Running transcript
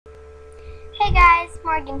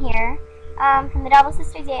Morgan here, from the Double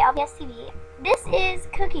Sisters Day LBS TV. This is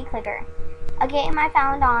Cookie Clicker, a game I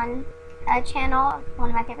found on a channel of one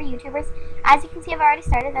of my favorite YouTubers. As you can see, I've already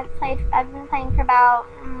started. I've been playing for about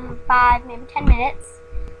 5, maybe 10 minutes.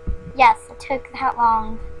 Yes, it took that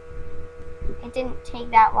long. It didn't take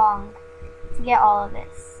that long to get all of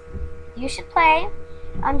this. You should play.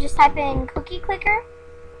 Just type in Cookie Clicker.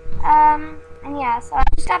 And yeah, so I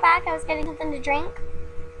just got back. I was getting something to drink.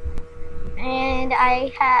 And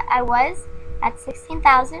I was at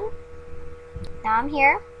 16,000. Now I'm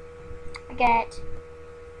here. I get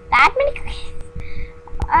that many cookies.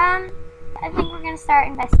 I think we're gonna start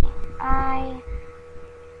investing. I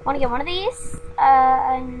want to get one of these,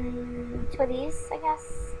 and 2 of these, I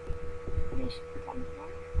guess. They should be down here.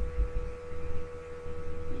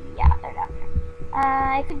 Yeah, they're down here.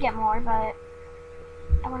 I could get more, but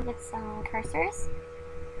I want to get some cursors.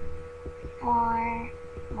 More.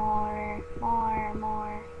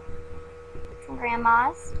 Some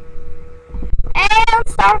grandmas. And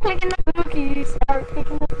start clicking the cookies. Start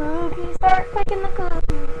clicking the cookies. Start clicking the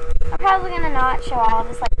cookies. I'm probably gonna not show all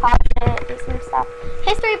this, like pause it, do some stuff.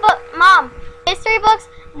 History book, Mom. History books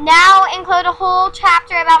now include a whole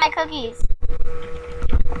chapter about my cookies.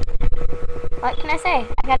 What can I say?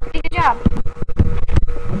 I got a pretty good job.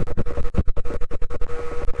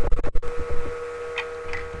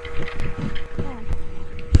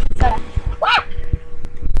 Soda. Wah!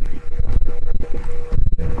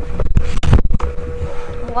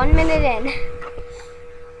 1 minute in.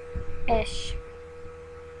 Ish.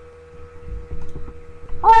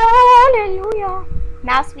 Hallelujah.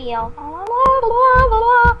 Mouse wheel.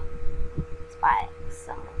 Let's buy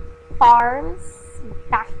some farms, some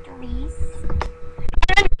factories.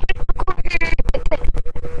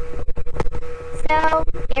 So,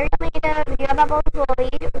 Ariel made a video about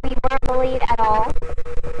bullied. We weren't bullied at all.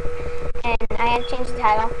 And I had to change the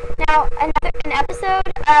title. Now, a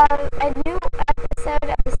new episode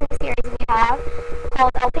of this new series we have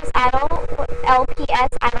called LPS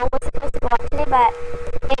Idol was supposed to go up today, but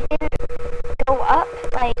it didn't go up.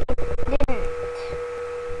 Like, it didn't.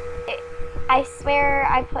 I swear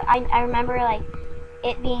I remember like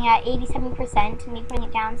it being at 87% and me putting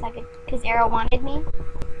it down so I could, because Ariel wanted me.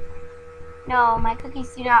 No, my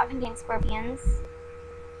cookies do not contain scorpions.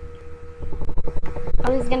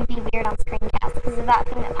 Oh, this is gonna be weird on screencast because of that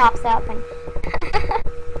thing that pops up and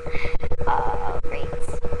oh, great.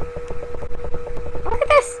 Look at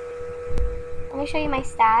this! Let me show you my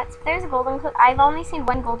stats. There's a golden cookie. I've only seen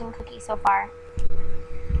 1 golden cookie so far.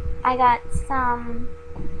 I got some.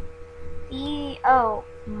 Oh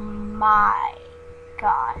my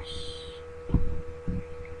gosh.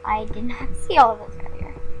 I did not see all of those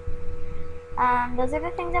earlier. Those are the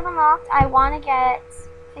things I've unlocked. I want to get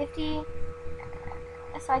 50.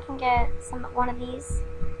 So I can get one of these.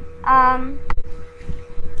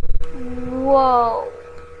 Whoa.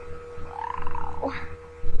 Wow.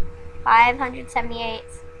 578.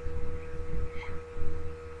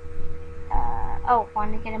 Oh,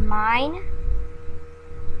 want to get a mine.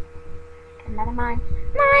 Another mine.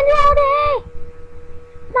 Mine all day.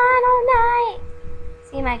 Mine all night.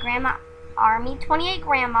 See my grandma army. 28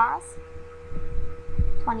 grandmas.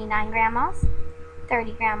 29 grandmas.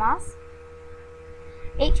 30 grandmas.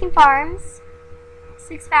 18 farms,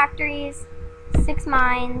 6 factories, 6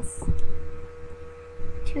 mines,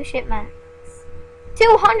 2 shipments,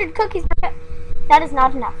 200 cookies per second. That is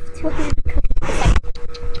not enough. 200 cookies per second.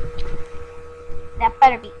 That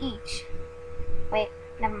better be each. Wait,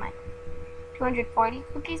 never mind. 240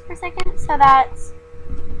 cookies per second. So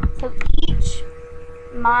each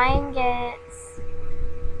mine gets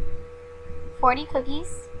 40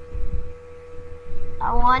 cookies.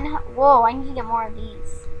 Whoa, I need to get more of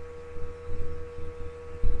these.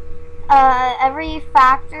 Every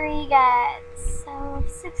factory gets,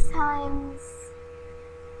 6 times,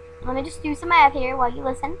 let me just do some math here while you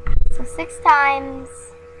listen. So 6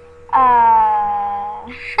 times,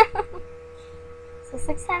 so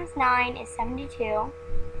 6 times 9 is 72,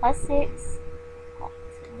 plus 6, oh,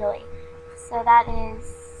 silly. So that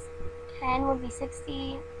is, 10 would be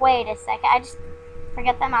 60, wait a second, I just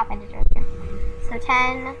forget that math I did earlier. So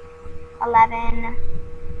 10, 11,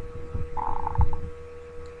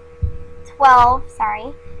 12,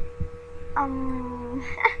 sorry. I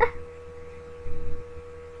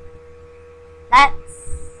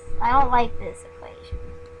don't like this equation.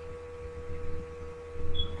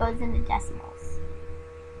 It goes into decimals.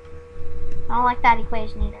 I don't like that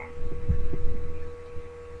equation either.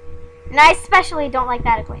 And I especially don't like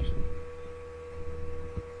that equation.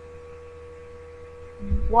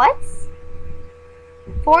 What?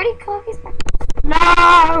 40 cookies per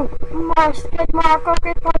No! More skid mark,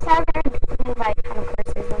 okay, for a second. And like kind of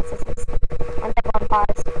curses once I go on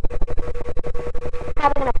pause.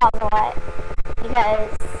 Probably gonna pause a lot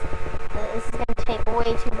because this is gonna take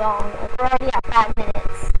way too long. Like we're already at 5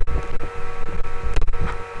 minutes.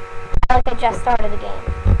 I feel like I just started the game.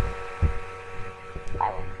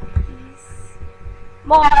 Please.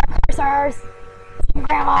 More cursors! Some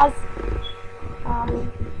grandmas!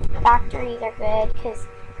 Factories are good because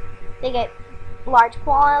they get large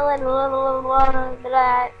quality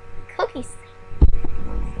cookies.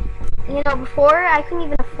 You know, before I couldn't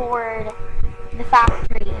even afford the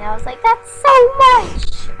factory, and I was like, that's so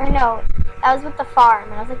much! Or no, that was with the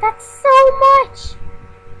farm, and I was like, that's so much!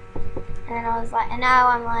 And I was like, and now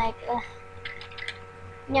I'm like, ugh.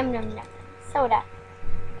 Yum yum yum. Soda.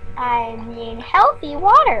 I need healthy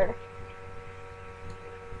water.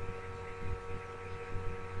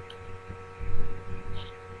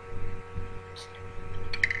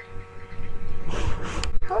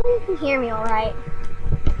 Hope you can hear me alright.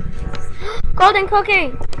 Golden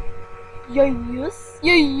cookie! Yes,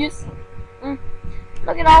 yes.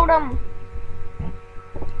 Look at all of them.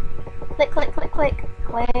 Click, click, click, click,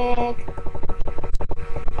 click.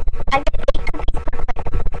 I get 8 cookies per click.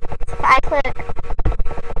 So if I click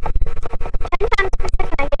 10 times per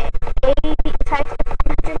second, I get 80. If I click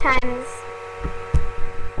 100 times,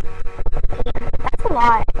 yeah, that's a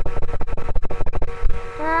lot.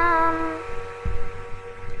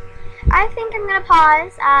 I think I'm gonna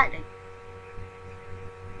pause at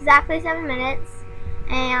exactly 7 minutes,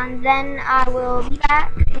 and then I will be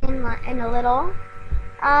back in a little.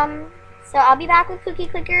 So I'll be back with Cookie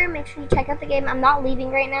Clicker. Make sure you check out the game. I'm not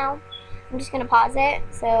leaving right now. I'm just gonna pause it,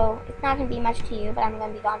 so it's not gonna be much to you, but I'm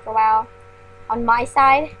gonna be gone for a while on my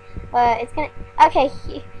side. But it's gonna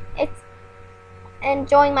it's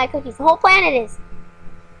enjoying my cookies. The whole planet is.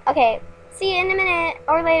 Okay, see you in a minute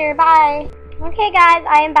or later. Bye. Okay, guys,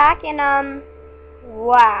 I am back, and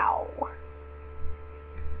wow.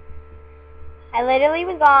 I literally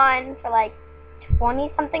was gone for like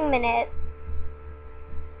 20-something minutes,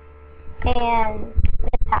 and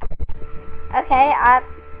this happened. Okay, I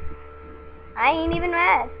ain't even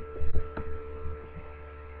mad.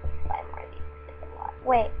 5 more of these. It's a lot.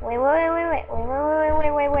 Wait.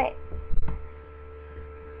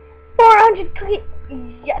 400 cookies.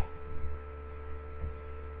 Yes.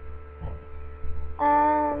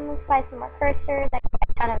 Let's buy some more cursors. I can buy a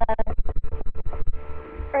ton of those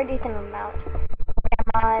for a decent amount.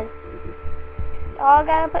 Grandmas. Y'all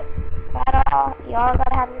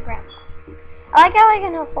gotta have your grandma. I like how I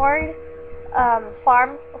can afford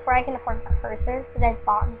farms before I can afford cursors because I've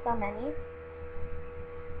bought so many.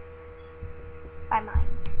 Buy mine.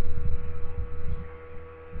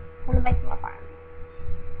 I'm gonna buy some more farms.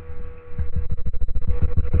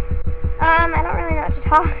 I don't really know what to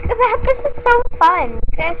talk about. This is so fun.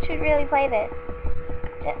 You guys should really play this.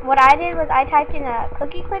 What I did was I typed in a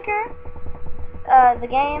Cookie Clicker, the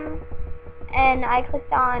game, and I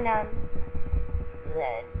clicked on the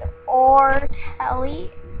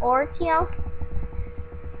Ortio.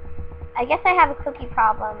 I guess I have a cookie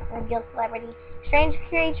problem. Revealed celebrity. Strange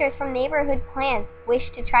creatures from neighborhood plants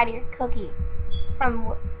wish to try your cookie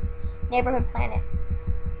from neighborhood planet.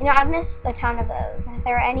 You know, I've missed a ton of those. If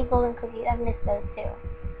there are any golden cookies, I've missed those too.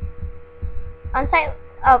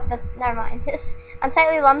 Never mind.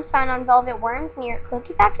 Unsightly lumps found on velvet worms near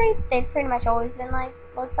cookie factories. They've pretty much always been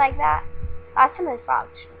looks like that. Last time it was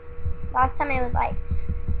frogs. Last time it was like,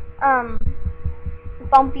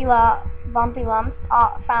 bumpy lumps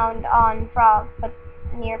found on frogs, but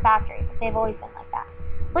near factories. But they've always been like that.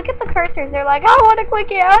 Look at the cursors. They're like, I want to click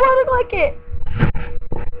it. I want to click it.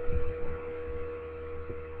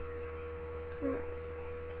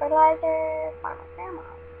 Fertilizer, farm with grandma.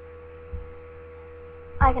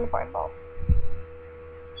 I can afford both.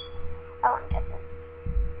 I want to get this.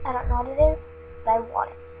 I don't know what it is, but I want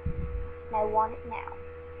it. And I want it now.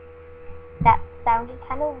 That sounded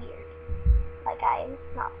kind of weird. Like I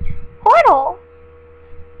not. Portal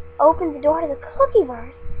opens the door to the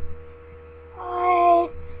Cookieverse.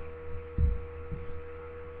 What?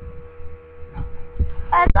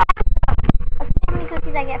 That's awesome. Let's see how many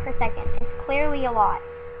cookies I get per second. It's clearly a lot.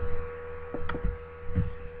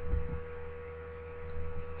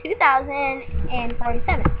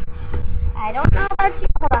 2,047. I don't know about you.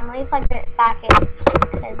 Hold on, let me plug it back in.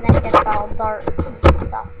 Because then it gets all dark and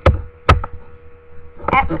stuff.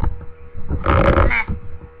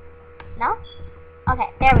 No? Okay,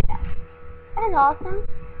 there we go. That is awesome.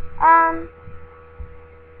 I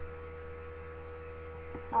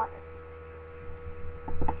want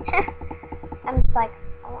this. I'm just like,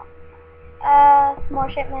 I want some more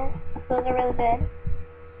shipments. Those are really good.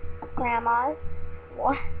 Grandmas.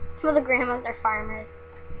 What? Some of the grandmas are farmers.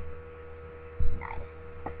 Nice.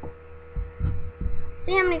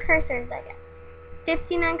 See how many cursors I get.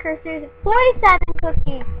 59 cursors, 47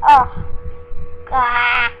 cookies. Ugh.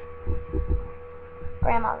 Ah.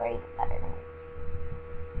 Grandmas are even better than me.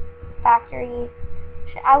 Factory.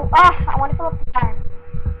 I want to fill up the farm.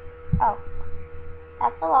 Oh.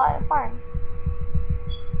 That's a lot of farms.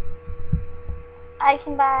 I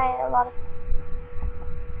can buy a lot of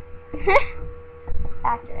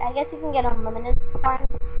factory. I guess you can get unlimited farms.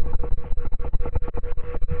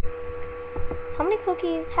 How many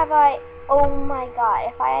cookies have I? Oh my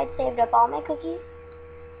god, if I had saved up all my cookies.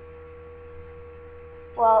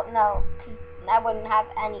 Well, no, I wouldn't have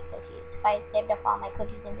any cookies if I had saved up all my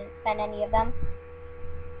cookies and didn't spend any of them.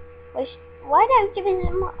 Why did I give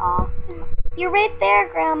them off? You're right there,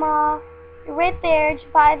 Grandma. You're right there.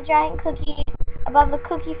 Just buy the giant cookies above the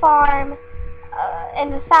cookie farm,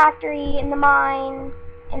 and the factory, and the mine,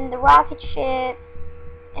 and the rocket ship,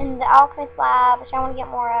 and the alchemist lab, which I want to get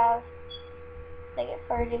more of. They get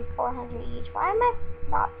 400 each. Why am I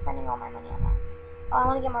not spending all my money on that? Oh, I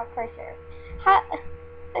want to get more cursor.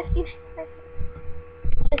 50 cursor.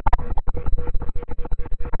 Just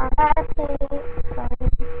I gotta play.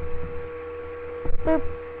 Boop.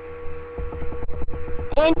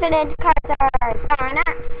 Infinite cursors.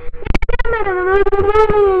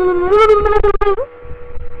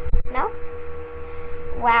 No?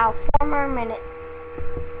 Wow, 4 more minutes.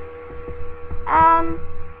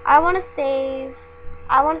 I want to save.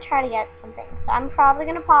 I want to try to get something. So I'm probably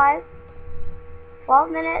going to pause. 12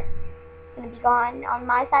 minutes. Going to be gone on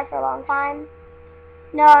my side for a long time.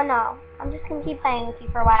 No. I'm just going to keep playing with you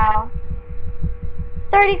for a while.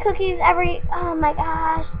 30 cookies every... Oh my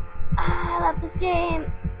gosh. I love this game. Is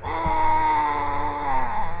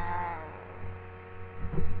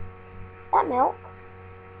that milk?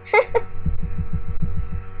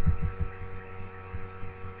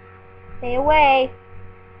 Stay away.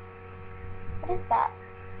 What is that?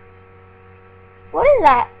 What is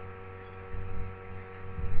that?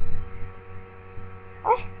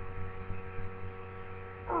 What?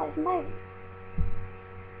 Oh, it's my...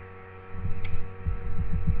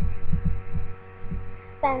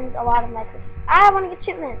 Spends a lot of my cookies. I want to get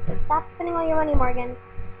shipments. Stop spending all your money, Morgan.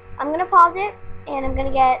 I'm gonna pause it, and I'm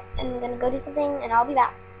gonna go do something, and I'll be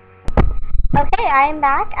back. Okay, I am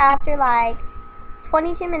back after like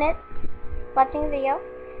 22 minutes watching the video.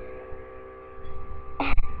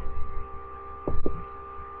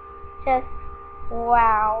 Just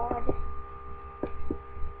wow.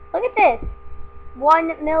 Look at this.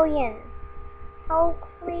 1 million. How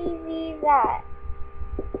crazy is that?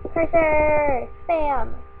 Cursor!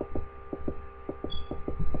 Spam!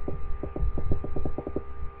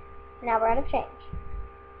 Now we're out of change.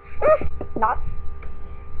 Not.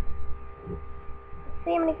 Let's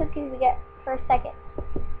see how many cookies we get per second.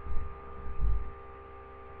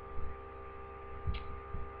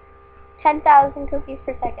 10,000 cookies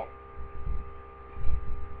per second.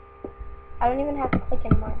 I don't even have to click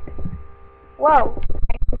anymore. Whoa!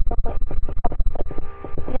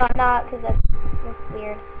 No, not because that's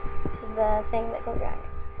weird. This is the thing that goes around.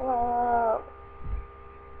 Whoa!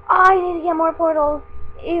 Oh, I need to get more portals.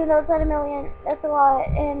 Even though it's not 1 million, that's a lot,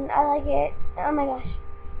 and I like it. Oh my gosh!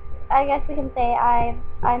 I guess we can say I'm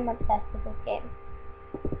obsessed with this game.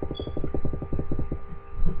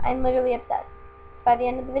 I'm literally obsessed. By the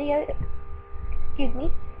end of the video, excuse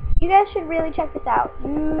me, you guys should really check this out.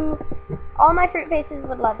 All my fruit faces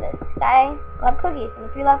would love this. I love cookies, and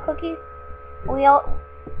if you love cookies, we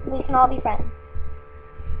can all be friends.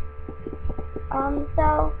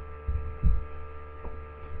 So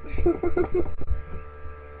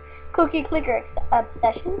cookie clicker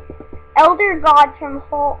obsession. Elder gods from the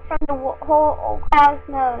whole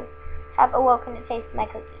cosmos have awoken to taste my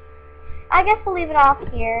cookies. I guess we'll leave it off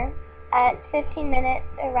here at 15 minutes,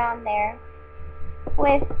 around there,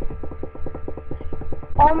 with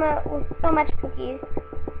so much cookies.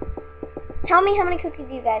 Tell me how many cookies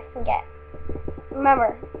you guys can get.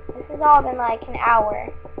 Remember, this has all been like an hour.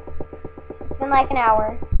 It's been like an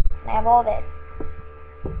hour, and I have all this.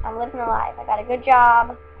 I'm living a life. I got a good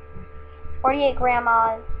job. 48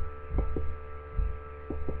 grandmas.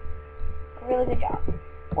 A really good job.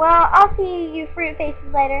 Well, I'll see you fruit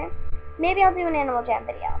faces later. Maybe I'll do an Animal Jam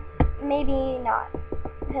video. Maybe not.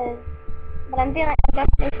 But I'm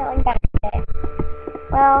definitely feeling better today.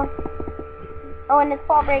 Well, oh, and it's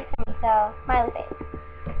fall break for me, so smiley face.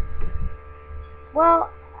 Well,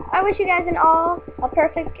 I wish you guys a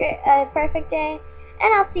perfect day,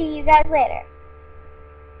 and I'll see you guys later.